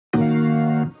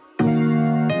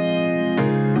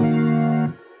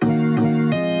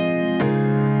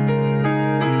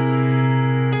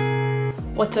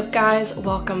What's up guys,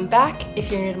 welcome back.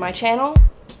 If you're new to my channel,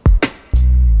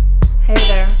 hey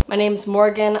there. My name's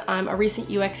Morgan. I'm a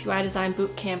recent UX UI design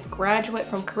bootcamp graduate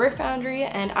from Career Foundry,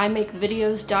 and I make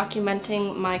videos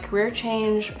documenting my career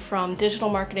change from digital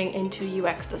marketing into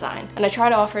UX design. And I try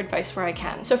to offer advice where I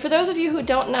can. So for those of you who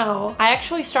don't know, I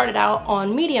actually started out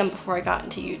on Medium before I got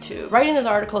into YouTube. Writing those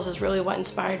articles is really what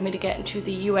inspired me to get into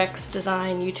the UX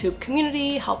design YouTube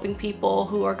community, helping people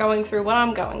who are going through what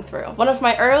I'm going through. One of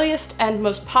my earliest and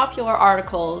most popular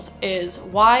articles is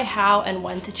why, how, and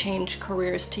when to change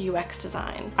careers to UX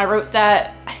design. I wrote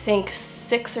that I think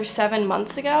 6 or 7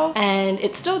 months ago, and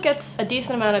it still gets a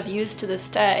decent amount of views to this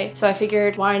day. So I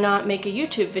figured, why not make a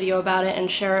YouTube video about it and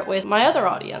share it with my other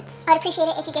audience? I'd appreciate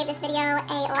it if you gave this video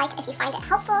a like if you find it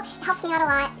helpful. It helps me out a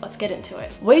lot. Let's get into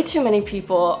it. Way too many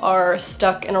people are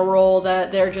stuck in a role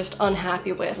that they're just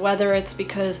unhappy with, whether it's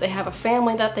because they have a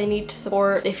family that they need to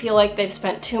support, they feel like they've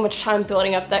spent too much time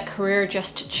building up that career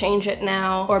just to change it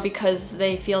now, or because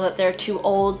they feel that they're too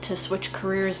old to switch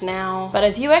careers now. But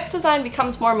as UX design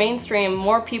becomes more mainstream,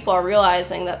 more people are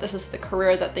realizing that this is the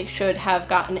career that they should have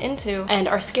gotten into and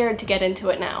are scared to get into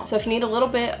it now. So if you need a little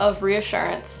bit of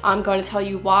reassurance, I'm going to tell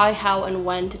you why, how, and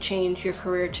when to change your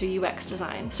career to UX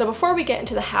design. So before we get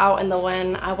into the how and the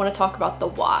when, I want to talk about the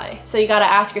why. So you got to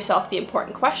ask yourself the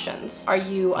important questions. Are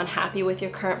you unhappy with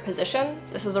your current position?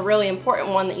 This is a really important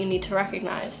one that you need to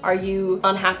recognize. Are you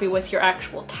unhappy with your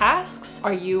actual tasks?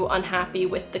 Are you unhappy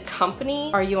with the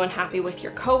company? Are you unhappy with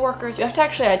your coworkers? You have to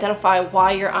actually identify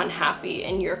why you're unhappy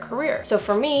in your career. So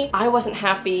for me, I wasn't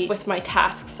happy with my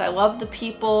tasks. I loved the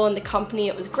people and the company,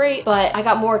 it was great, but I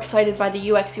got more excited by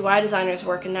the UX UI designer's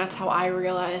work, and that's how I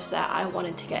realized that I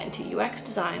wanted to get into UX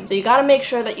design. So you gotta make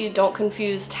sure that you don't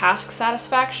confuse task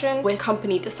satisfaction with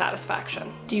company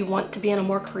dissatisfaction. Do you want to be in a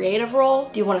more creative role?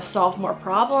 Do you want to solve more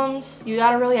problems? You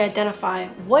gotta really identify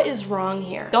what is wrong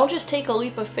here. Don't just take a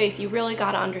leap of faith, you really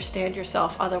gotta understand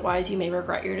yourself, otherwise you may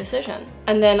regret your decision.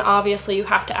 And then obviously you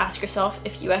have to ask yourself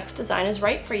if UX design is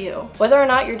right for you. Whether or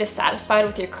not you're dissatisfied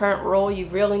with your current role, you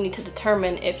really need to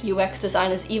determine if UX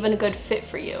design is even a good fit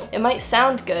for you. It might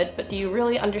sound good, but do you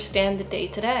really understand the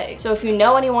day-to-day? So if you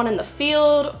know anyone in the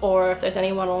field, or if there's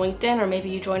anyone on LinkedIn, or maybe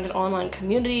you joined an online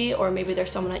community, or maybe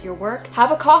there's someone at your work,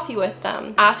 have a coffee with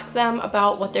them. Ask them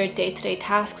about what their day-to-day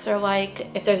tasks are like,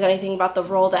 if there's anything about the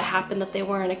role that happened that they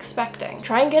weren't expecting.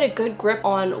 Try and get a good grip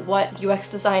on what UX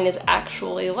design is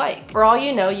actually like. For all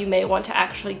you know, you may want to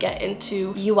actually get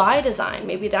into UI design.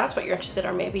 Maybe that's what you're interested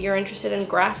in, or maybe you're interested in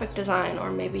graphic design,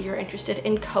 or maybe you're interested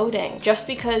in coding. Just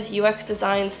because UX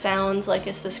design sounds like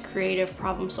it's this creative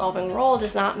problem-solving role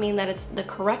does not mean that it's the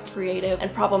correct creative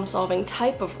and problem-solving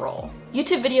type of role.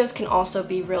 YouTube videos can also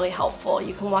be really helpful.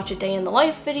 You can watch a day in the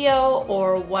life video,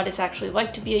 or what it's actually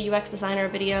like to be a UX designer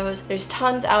videos. There's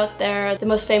tons out there. The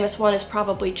most famous one is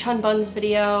probably Chun Bun's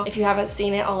video. If you haven't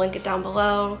seen it, I'll link it down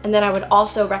below. And then I would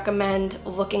also recommend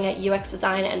looking at UX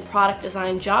design and product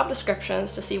design job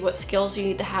descriptions to see what skills you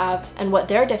need to have and what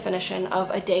their definition of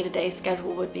a day-to-day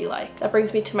schedule would be like. That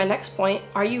brings me to my next point.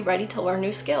 Are you ready to learn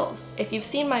new skills? If you've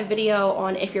seen my video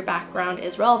on if your background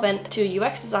is relevant to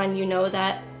UX design, you know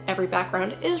that every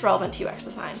background is relevant to UX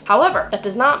design. However, that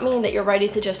does not mean that you're ready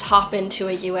to just hop into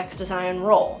a UX design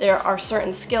role. There are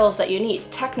certain skills that you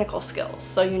need, technical skills.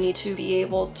 So you need to be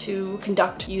able to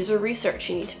conduct user research.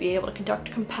 You need to be able to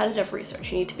conduct competitive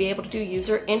research. You need to be able to do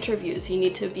user interviews. You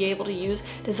need to be able to use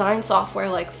design software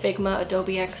like Figma,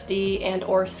 Adobe XD, and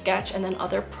or Sketch, and then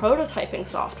other prototyping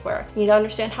software. You need to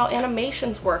understand how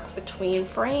animations work between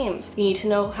frames. You need to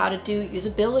know how to do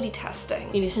usability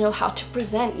testing. You need to know how to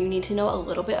present. You need to know a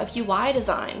little bit of UI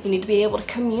design. You need to be able to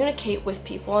communicate with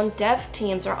people on dev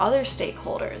teams or other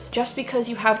stakeholders. Just because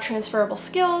you have transferable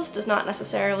skills does not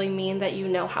necessarily mean that you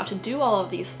know how to do all of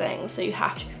these things, so you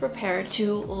have to be prepared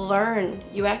to learn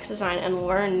UX design and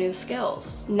learn new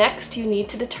skills. Next, you need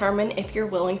to determine if you're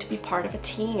willing to be part of a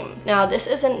team. Now, this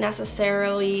isn't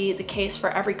necessarily the case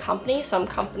for every company. Some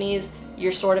companies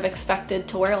you're sort of expected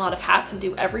to wear a lot of hats and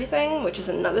do everything, which is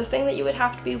another thing that you would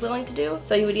have to be willing to do.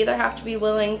 So you would either have to be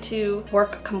willing to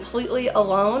work completely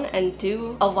alone and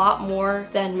do a lot more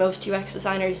than most UX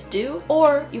designers do,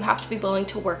 or you have to be willing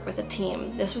to work with a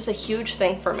team. This was a huge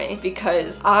thing for me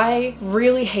because I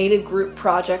really hated group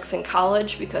projects in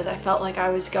college because I felt like I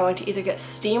was going to either get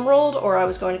steamrolled or I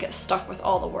was going to get stuck with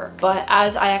all the work. But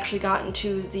as I actually got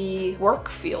into the work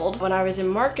field, when I was in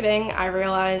marketing, I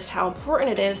realized how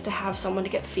important it is to have someone to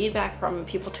get feedback from and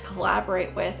people to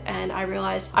collaborate with, and I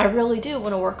realized I really do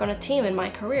want to work on a team in my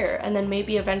career, and then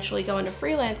maybe eventually go into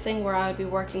freelancing where I would be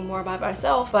working more by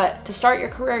myself. But to start your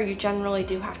career, you generally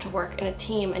do have to work in a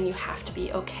team, and you have to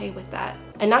be okay with that.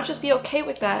 And not just be okay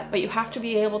with that, but you have to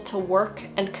be able to work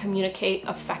and communicate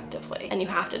effectively. And you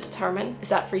have to determine, is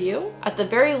that for you? At the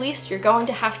very least, you're going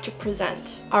to have to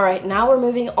present. All right, now we're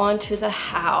moving on to the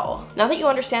how. Now that you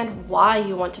understand why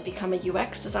you want to become a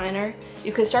UX designer,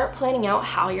 you can start planning out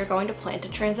how you're going to plan to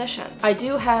transition. I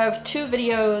do have 2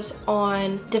 videos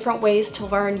on different ways to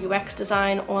learn UX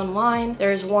design online.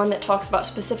 There's one that talks about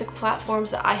specific platforms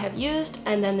that I have used,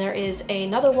 and then there is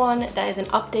another one that is an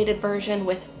updated version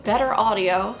with better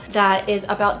audio that is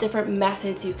about different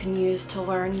methods you can use to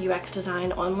learn UX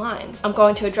design online. I'm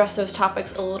going to address those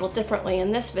topics a little differently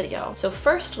in this video. So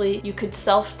firstly, you could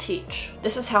self-teach.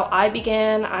 This is how I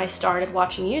began. I started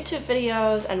watching YouTube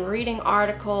videos and reading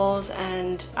articles,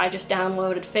 and I just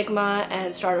downloaded Figma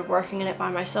and started working in it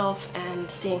by myself and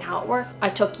seeing how it worked. I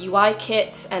took UI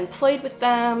kits and played with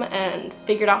them and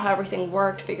figured out how everything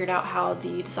worked, figured out how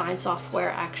the design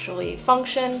software actually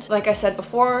functioned. Like I said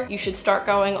before, you should start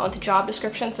going onto job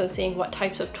descriptions and seeing what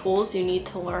types of tools you need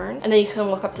to learn, and then you can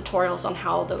look up tutorials on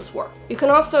how those work. You can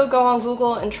also go on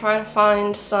Google and try to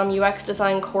find some UX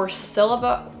design course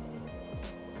syllabuses,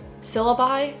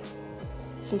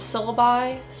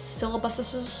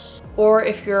 or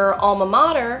if your alma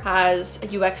mater has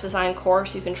a UX design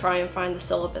course, you can try and find the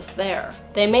syllabus there.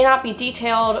 They may not be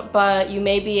detailed, but you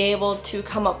may be able to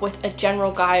come up with a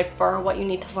general guide for what you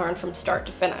need to learn from start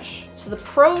to finish. So the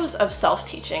pros of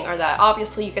self-teaching are that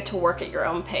obviously you get to work at your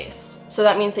own pace. So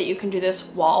that means that you can do this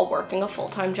while working a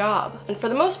full-time job. And for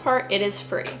the most part, it is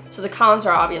free. So the cons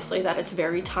are obviously that it's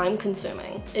very time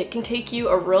consuming. It can take you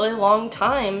a really long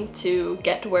time to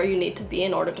get to where you need to be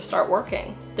in order to start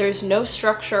working. There's no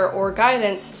structure or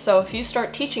guidance, so if you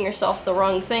start teaching yourself the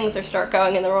wrong things or start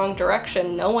going in the wrong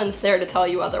direction, no one's there to tell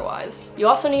you otherwise. You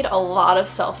also need a lot of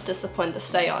self-discipline to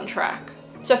stay on track.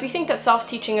 So if you think that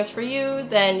self-teaching is for you,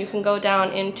 then you can go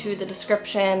down into the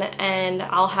description and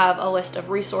I'll have a list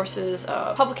of resources,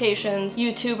 publications,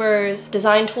 YouTubers,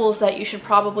 design tools that you should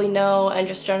probably know, and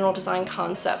just general design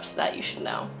concepts that you should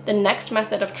know. The next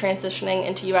method of transitioning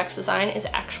into UX design is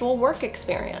actual work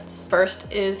experience.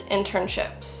 First is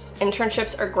internships.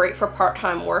 Internships are great for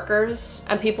part-time workers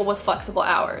and people with flexible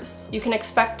hours. You can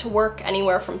expect to work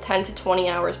anywhere from 10 to 20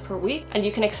 hours per week, and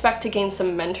you can expect to gain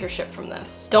some mentorship from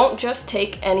this. Don't just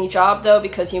take any job though,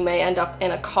 because you may end up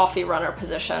in a coffee runner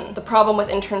position. The problem with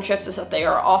internships is that they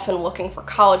are often looking for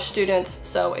college students,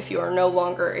 so if you are no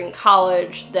longer in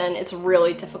college, then it's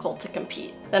really difficult to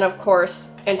compete. Then of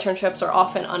course, internships are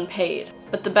often unpaid.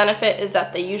 But the benefit is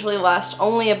that they usually last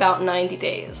only about 90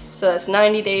 days. So that's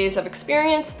 90 days of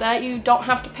experience that you don't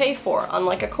have to pay for,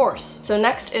 unlike a course. So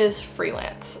next is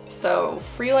freelance. So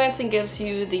freelancing gives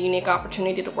you the unique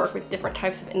opportunity to work with different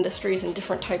types of industries and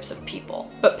different types of people.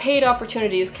 But paid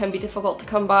opportunities can be difficult to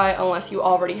come by unless you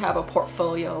already have a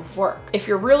portfolio of work. If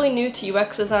you're really new to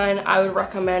UX design, I would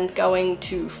recommend going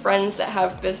to friends that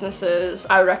have businesses.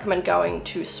 I would recommend going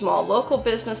to small local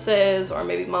businesses or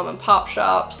maybe mom and pop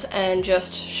shops and just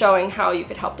showing how you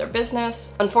could help their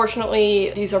business.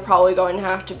 Unfortunately, these are probably going to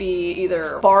have to be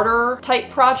either barter type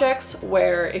projects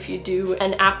where if you do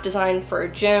an app design for a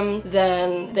gym,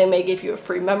 then they may give you a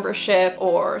free membership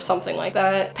or something like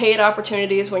that. Paid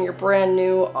opportunities when you're brand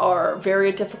new are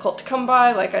very difficult to come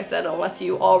by, like I said, unless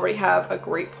you already have a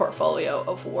great portfolio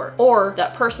of work, or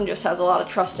that person just has a lot of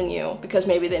trust in you because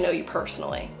maybe they know you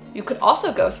personally. You could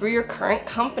also go through your current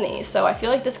company. So I feel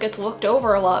like this gets looked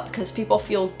over a lot because people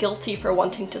feel guilty for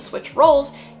wanting to switch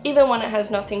roles even when it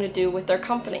has nothing to do with their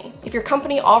company. If your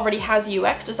company already has a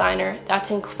UX designer,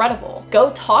 that's incredible. Go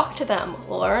talk to them,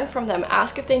 learn from them,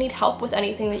 ask if they need help with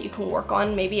anything that you can work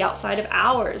on maybe outside of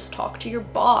hours, talk to your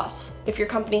boss. If your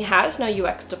company has no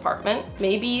UX department,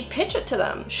 maybe pitch it to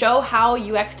them. Show how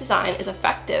UX design is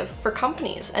effective for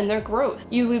companies and their growth.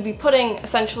 You would be putting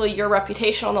essentially your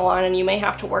reputation on the line, and you may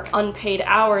have to work unpaid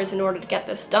hours in order to get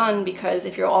this done, because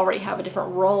if you already have a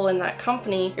different role in that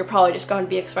company, you're probably just going to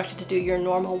be expected to do your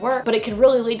normal work, but it could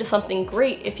really lead to something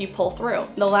great if you pull through.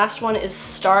 The last one is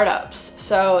startups.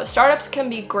 So startups can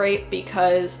be great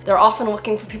because they're often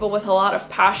looking for people with a lot of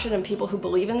passion and people who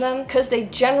believe in them, because they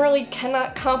generally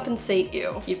cannot compensate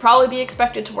you. You'd probably be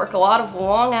expected to work a lot of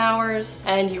long hours,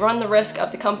 and you run the risk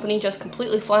of the company just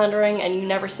completely floundering and you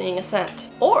never seeing a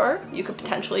cent. Or you could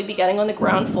potentially be getting on the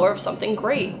ground floor of something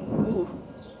great. Ooh.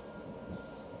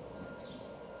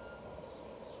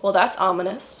 Well, that's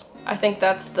ominous. I think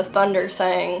that's the thunder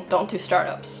saying, don't do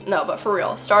startups. No, but for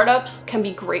real, startups can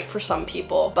be great for some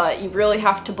people, but you really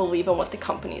have to believe in what the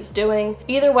company is doing.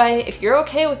 Either way, if you're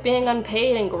okay with being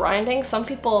unpaid and grinding, some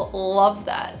people love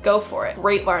that. Go for it.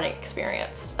 Great learning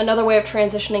experience. Another way of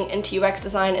transitioning into UX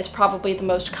design is probably the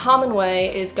most common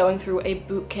way is going through a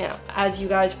boot camp. As you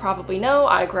guys probably know,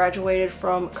 I graduated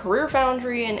from Career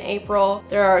Foundry in April.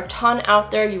 There are a ton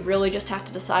out there. You really just have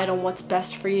to decide on what's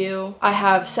best for you. I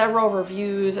have several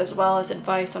reviews as well as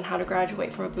advice on how to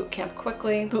graduate from a boot camp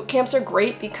quickly. Boot camps are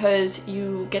great because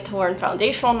you get to learn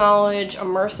foundational knowledge,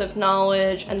 immersive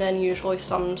knowledge, and then usually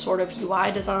some sort of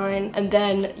UI design. And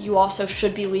then you also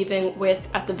should be leaving with,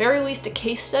 at the very least, a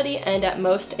case study and at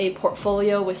most a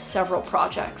portfolio with several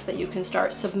projects that you can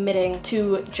start submitting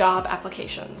to job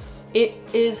applications. It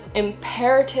is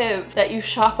imperative that you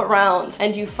shop around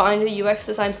and you find a UX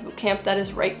design bootcamp that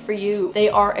is right for you. They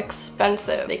are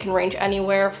expensive. They can range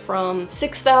anywhere from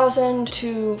 $6,000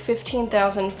 to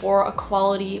 $15,000 for a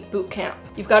quality bootcamp.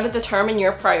 You've got to determine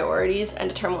your priorities and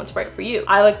determine what's right for you.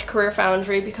 I liked Career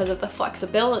Foundry because of the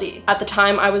flexibility. At the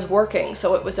time I was working,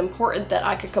 so it was important that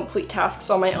I could complete tasks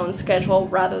on my own schedule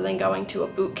rather than going to a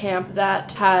boot camp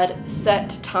that had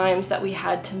set times that we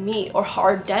had to meet or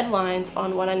hard deadlines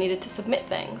on when I needed to submit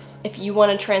things. If you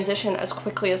want to transition as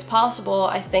quickly as possible,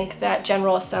 I think that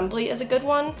General Assembly is a good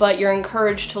one, but you're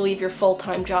encouraged to leave your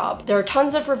full-time job. There are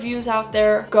tons of reviews out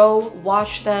there. Go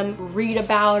watch them, read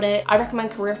about it. I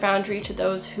recommend Career Foundry to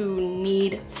those who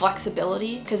need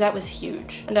flexibility because that was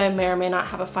huge. And I may or may not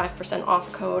have a 5%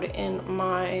 off code in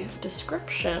my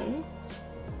description.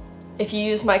 If you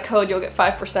use my code, you'll get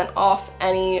 5% off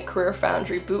any Career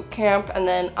Foundry bootcamp, and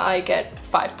then I get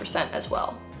 5% as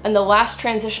well. And the last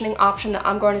transitioning option that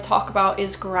I'm going to talk about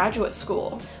is graduate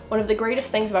school. One of the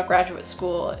greatest things about graduate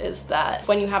school is that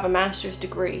when you have a master's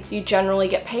degree, you generally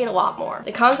get paid a lot more.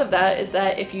 The cons of that is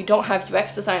that if you don't have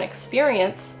UX design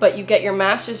experience, but you get your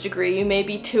master's degree, you may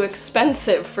be too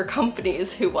expensive for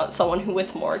companies who want someone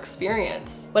with more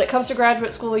experience. When it comes to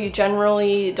graduate school, you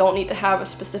generally don't need to have a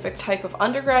specific type of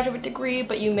undergraduate degree,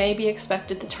 but you may be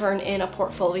expected to turn in a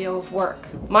portfolio of work.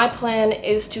 My plan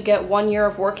is to get 1 year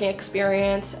of working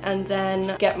experience and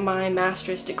then get my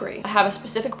master's degree. I have a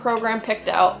specific program picked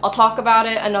out. I'll talk about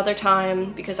it another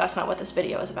time because that's not what this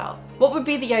video is about. What would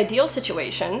be the ideal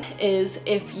situation is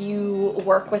if you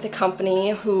work with a company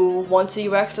who wants a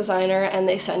UX designer and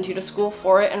they send you to school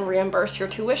for it and reimburse your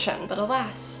tuition. But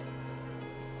alas,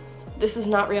 this is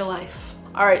not real life.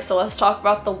 Alright, so let's talk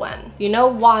about the when. You know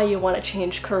why you want to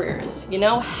change careers. You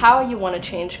know how you want to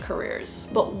change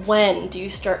careers. But when do you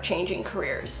start changing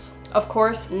careers? Of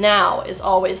course, now is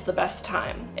always the best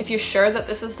time. If you're sure that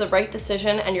this is the right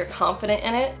decision and you're confident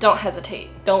in it, don't hesitate.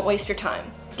 Don't waste your time.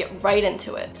 Get right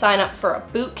into it. Sign up for a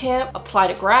boot camp, apply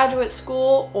to graduate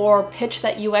school, or pitch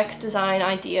that UX design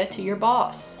idea to your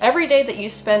boss. Every day that you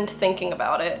spend thinking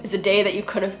about it is a day that you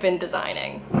could have been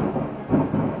designing.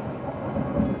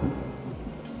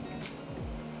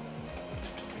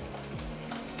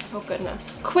 Oh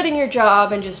goodness. Quitting your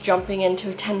job and just jumping into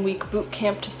a 10-week boot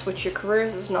camp to switch your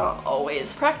careers is not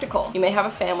always practical. You may have a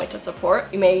family to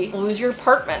support. You may lose your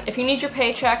apartment. If you need your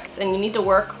paychecks and you need to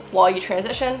work while you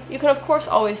transition, you can of course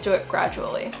always do it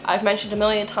gradually. I've mentioned a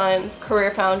million times,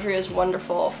 Career Foundry is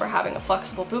wonderful for having a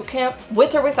flexible boot camp.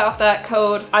 With or without that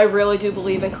code, I really do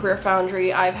believe in Career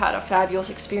Foundry. I've had a fabulous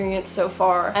experience so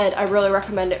far, and I really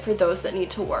recommend it for those that need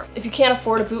to work. If you can't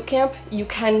afford a boot camp, you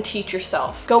can teach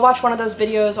yourself. Go watch one of those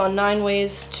videos on 9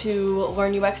 ways to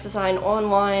learn UX design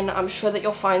online. I'm sure that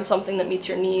you'll find something that meets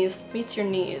your needs.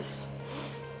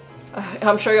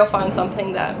 I'm sure you'll find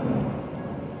something that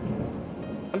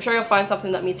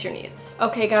meets your needs.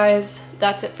 Okay guys,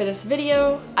 that's it for this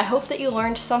video. I hope that you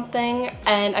learned something,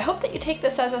 and I hope that you take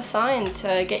this as a sign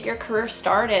to get your career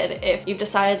started if you've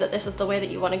decided that this is the way that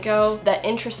you want to go. That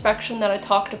introspection that I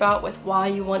talked about with why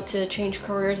you want to change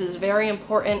careers is very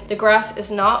important. The grass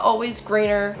is not always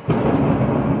greener.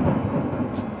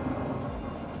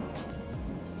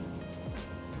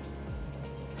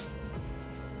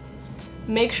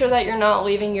 Make sure that you're not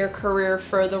leaving your career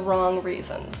for the wrong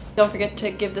reasons. Don't forget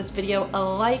to give this video a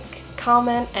like,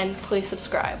 comment, and please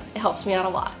subscribe. It helps me out a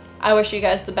lot. I wish you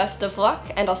guys the best of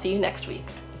luck, and I'll see you next week.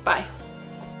 Bye.